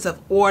boxes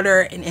of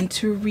order and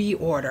into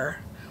reorder,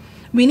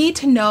 we need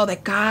to know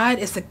that God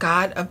is the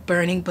God of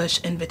burning bush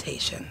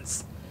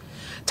invitations.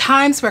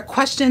 Times where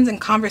questions and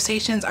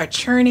conversations are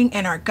churning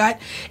in our gut.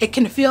 It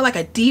can feel like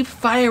a deep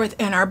fire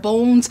within our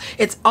bones.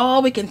 It's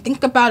all we can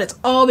think about. It's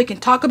all we can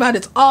talk about.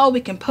 It's all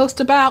we can post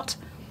about.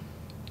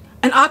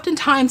 And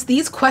oftentimes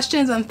these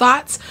questions and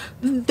thoughts,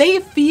 they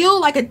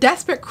feel like a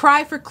desperate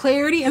cry for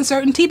clarity and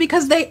certainty,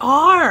 because they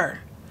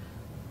are.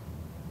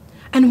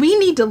 And we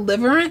need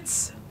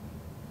deliverance,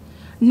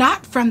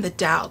 not from the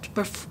doubt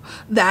but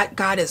that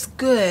God is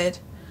good.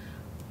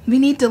 We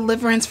need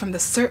deliverance from the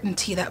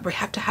certainty that we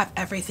have to have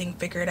everything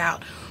figured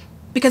out,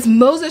 because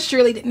Moses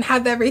surely didn't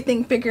have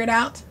everything figured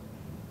out.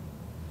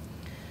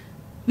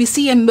 We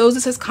see in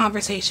Moses'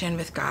 conversation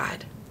with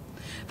God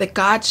that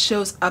God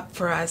shows up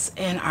for us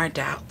in our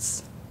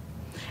doubts.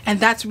 And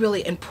that's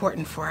really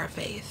important for our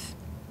faith,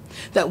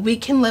 that we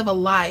can live a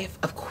life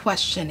of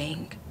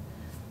questioning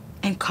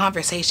and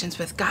conversations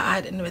with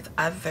God and with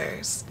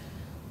others.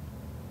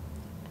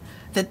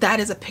 That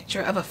is a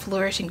picture of a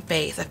flourishing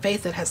faith, a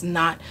faith that has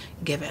not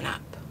given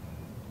up,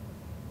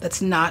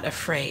 that's not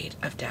afraid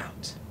of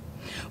doubt.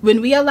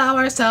 When we allow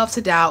ourselves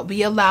to doubt,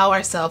 we allow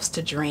ourselves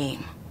to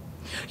dream.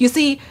 You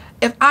see,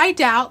 if I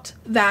doubt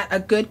that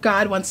a good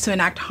God wants to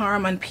enact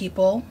harm on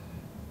people,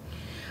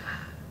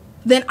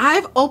 then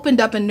I've opened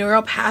up a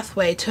neural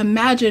pathway to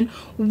imagine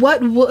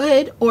what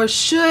would or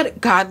should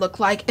God look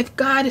like if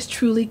God is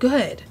truly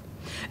good.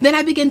 Then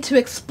I begin to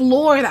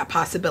explore that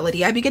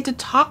possibility. I begin to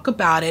talk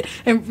about it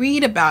and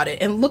read about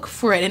it and look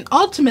for it. And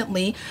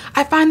ultimately,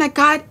 I find that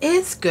God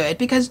is good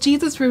because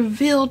Jesus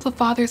revealed the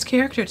Father's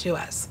character to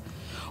us.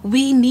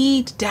 We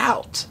need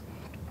doubt.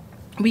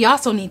 We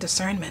also need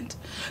discernment.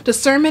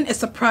 Discernment is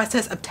the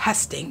process of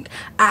testing,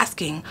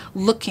 asking,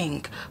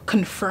 looking,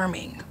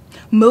 confirming.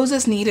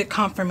 Moses needed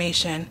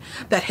confirmation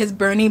that his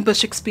burning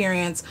bush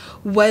experience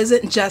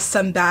wasn't just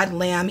some bad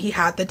lamb he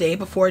had the day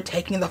before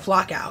taking the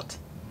flock out.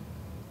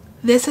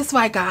 This is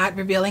why God,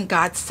 revealing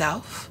God's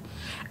self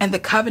and the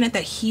covenant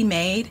that he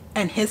made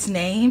and his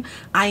name,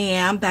 I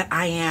am that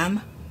I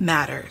am,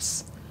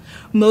 matters.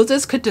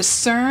 Moses could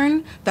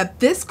discern that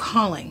this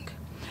calling,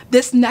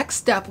 this next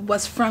step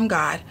was from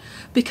God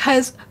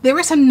because there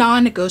were some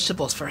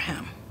non-negotiables for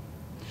him.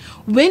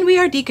 When we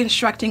are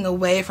deconstructing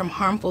away from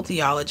harmful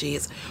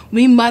theologies,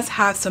 we must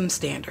have some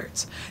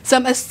standards,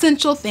 some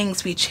essential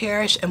things we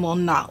cherish and will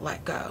not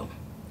let go.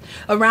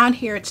 Around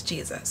here, it's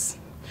Jesus.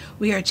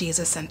 We are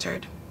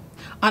Jesus-centered,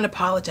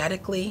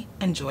 unapologetically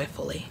and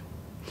joyfully.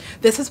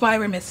 This is why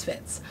we're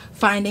misfits,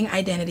 finding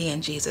identity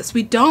in Jesus.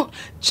 We don't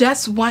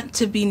just want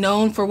to be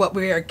known for what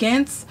we're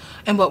against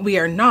and what we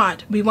are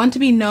not. We want to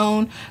be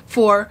known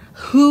for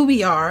who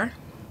we are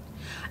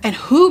and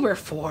who we're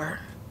for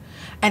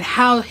and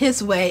how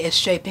his way is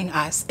shaping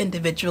us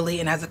individually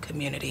and as a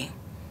community.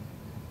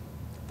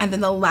 And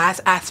then the last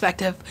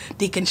aspect of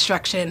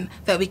deconstruction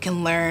that we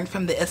can learn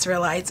from the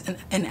Israelites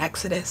in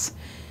Exodus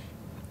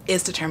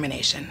is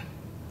determination.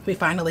 We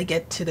finally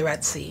get to the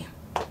Red Sea.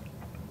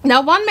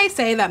 Now, one may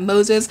say that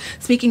Moses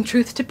speaking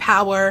truth to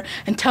power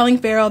and telling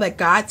Pharaoh that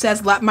God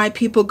says, let my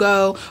people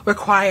go,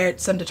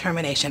 required some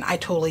determination. I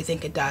totally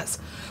think it does.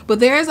 But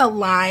there is a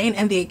line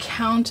in the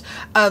account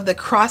of the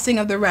crossing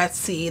of the Red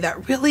Sea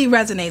that really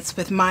resonates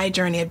with my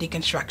journey of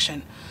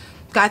deconstruction.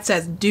 God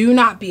says, do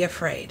not be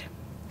afraid.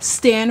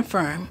 Stand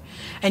firm,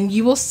 and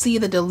you will see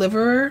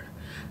the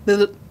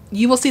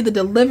you will see the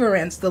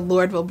deliverance the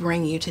Lord will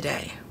bring you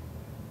today.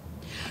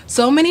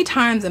 So many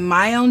times in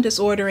my own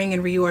disordering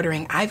and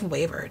reordering, I've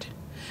wavered.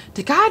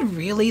 Did God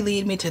really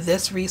lead me to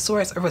this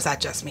resource, or was that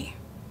just me?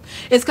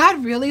 Is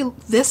God really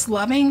this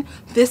loving,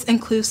 this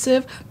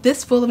inclusive,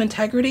 this full of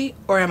integrity,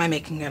 or am I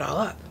making it all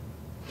up?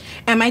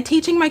 Am I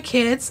teaching my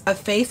kids a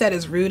faith that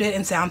is rooted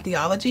in sound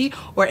theology,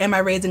 or am I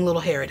raising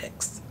little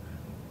heretics?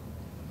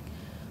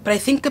 But I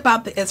think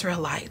about the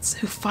Israelites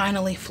who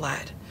finally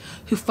fled,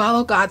 who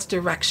followed God's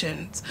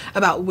directions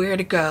about where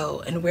to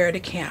go and where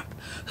to camp,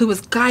 who was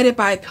guided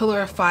by a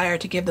pillar of fire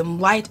to give them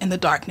light in the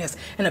darkness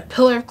and a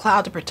pillar of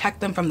cloud to protect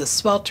them from the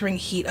sweltering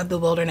heat of the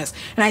wilderness.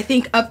 And I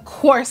think, of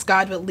course,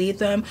 God would lead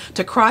them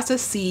to cross a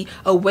sea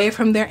away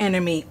from their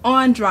enemy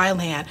on dry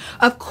land.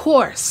 Of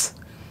course,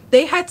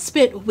 they had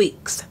spent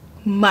weeks,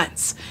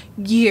 months,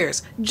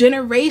 years,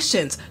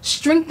 generations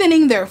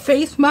strengthening their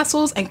faith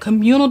muscles and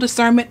communal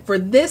discernment for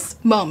this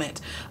moment.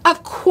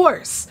 Of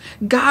course,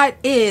 God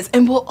is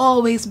and will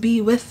always be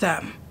with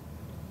them.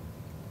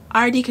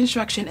 Our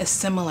deconstruction is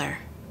similar.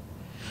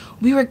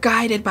 We were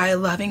guided by a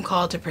loving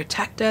call to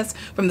protect us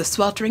from the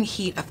sweltering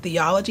heat of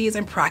theologies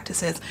and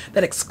practices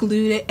that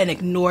excluded and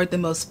ignored the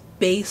most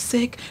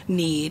basic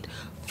need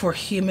for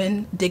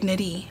human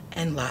dignity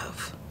and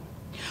love.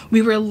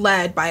 We were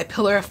led by a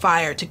pillar of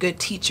fire to good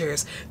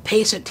teachers,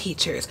 patient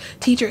teachers,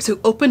 teachers who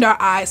opened our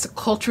eyes to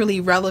culturally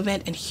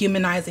relevant and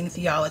humanizing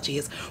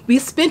theologies. We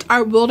spent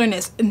our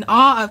wilderness in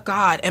awe of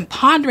God and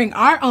pondering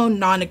our own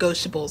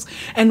non-negotiables.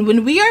 And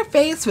when we are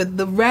faced with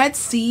the Red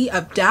Sea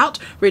of doubt,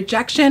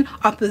 rejection,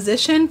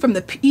 opposition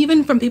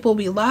even from people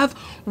we love,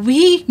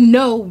 we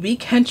know we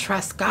can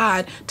trust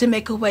God to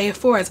make a way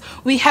for us.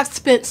 We have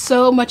spent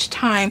so much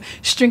time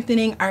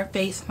strengthening our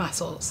faith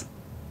muscles.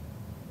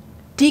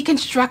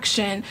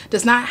 Deconstruction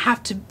does not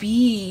have to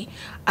be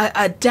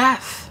a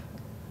death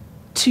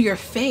to your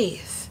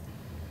faith.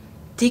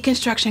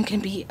 Deconstruction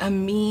can be a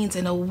means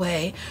and a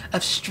way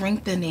of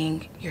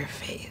strengthening your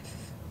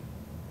faith.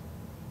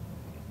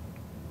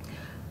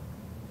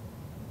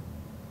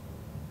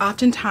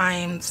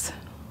 Oftentimes,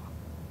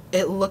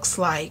 it looks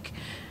like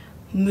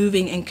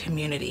moving in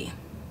community,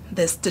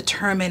 this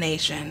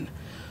determination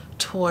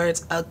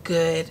towards a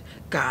good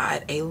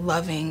God, a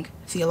loving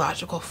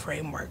theological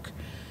framework.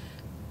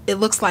 It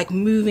looks like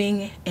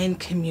moving in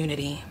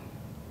community,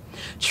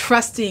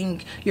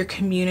 trusting your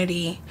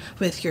community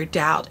with your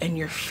doubt and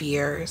your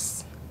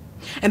fears,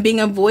 and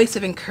being a voice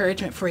of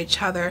encouragement for each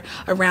other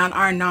around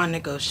our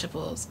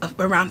non-negotiables,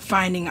 around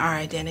finding our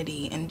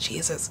identity in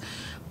Jesus.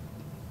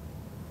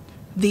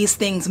 These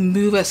things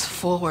move us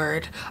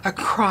forward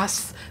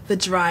across the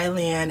dry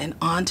land and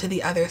onto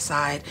the other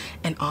side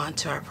and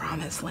onto our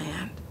promised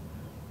land.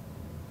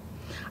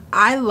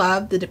 I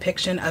love the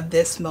depiction of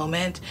this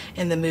moment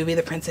in the movie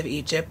The Prince of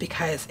Egypt,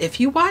 because if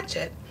you watch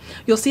it,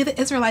 you'll see the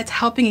Israelites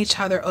helping each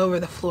other over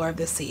the floor of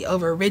the sea,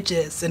 over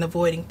ridges and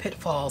avoiding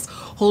pitfalls,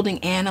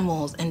 holding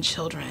animals and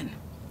children.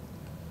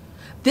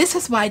 This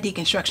is why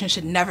deconstruction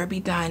should never be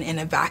done in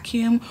a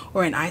vacuum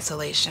or in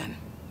isolation.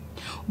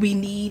 We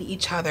need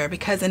each other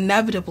because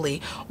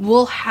inevitably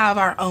we'll have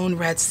our own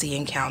Red Sea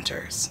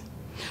encounters.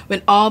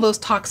 When all those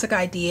toxic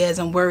ideas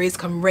and worries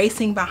come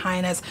racing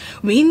behind us,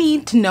 we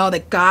need to know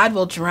that God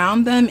will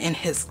drown them in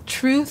His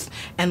truth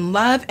and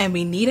love, and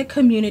we need a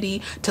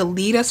community to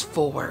lead us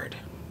forward.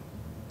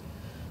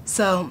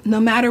 So no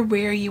matter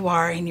where you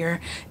are in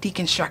your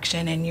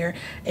deconstruction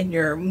and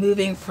you're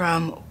moving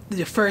from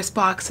the first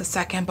box to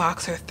second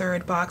box or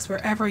third box,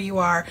 wherever you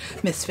are,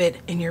 misfit,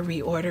 in your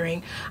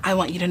reordering, I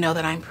want you to know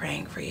that I'm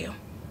praying for you.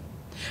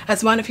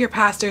 As one of your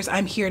pastors,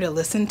 I'm here to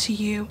listen to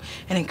you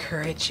and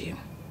encourage you.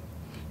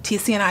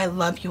 TC and I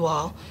love you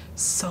all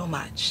so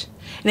much.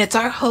 And it's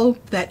our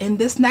hope that in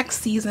this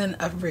next season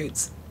of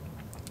Roots,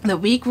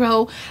 that we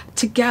grow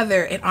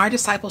together in our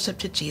discipleship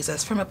to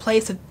Jesus from a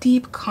place of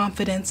deep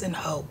confidence and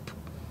hope.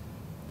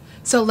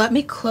 So let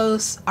me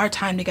close our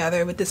time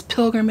together with this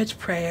pilgrimage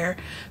prayer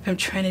from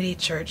Trinity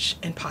Church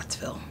in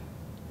Pottsville.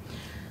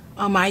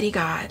 Almighty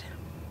God,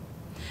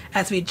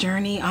 as we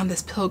journey on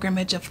this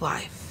pilgrimage of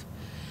life,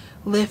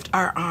 lift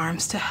our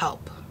arms to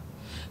help,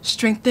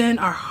 strengthen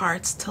our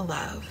hearts to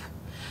love,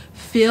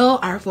 fill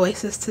our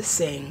voices to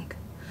sing,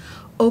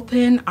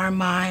 open our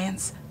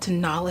minds to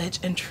knowledge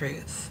and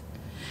truth,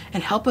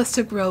 and help us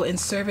to grow in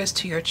service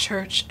to your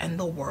church and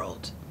the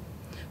world.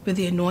 With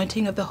the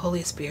anointing of the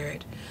Holy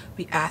Spirit,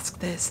 we ask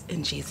this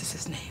in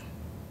Jesus' name.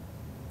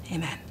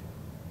 Amen.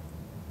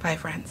 Bye,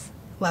 friends.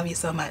 Love you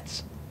so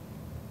much.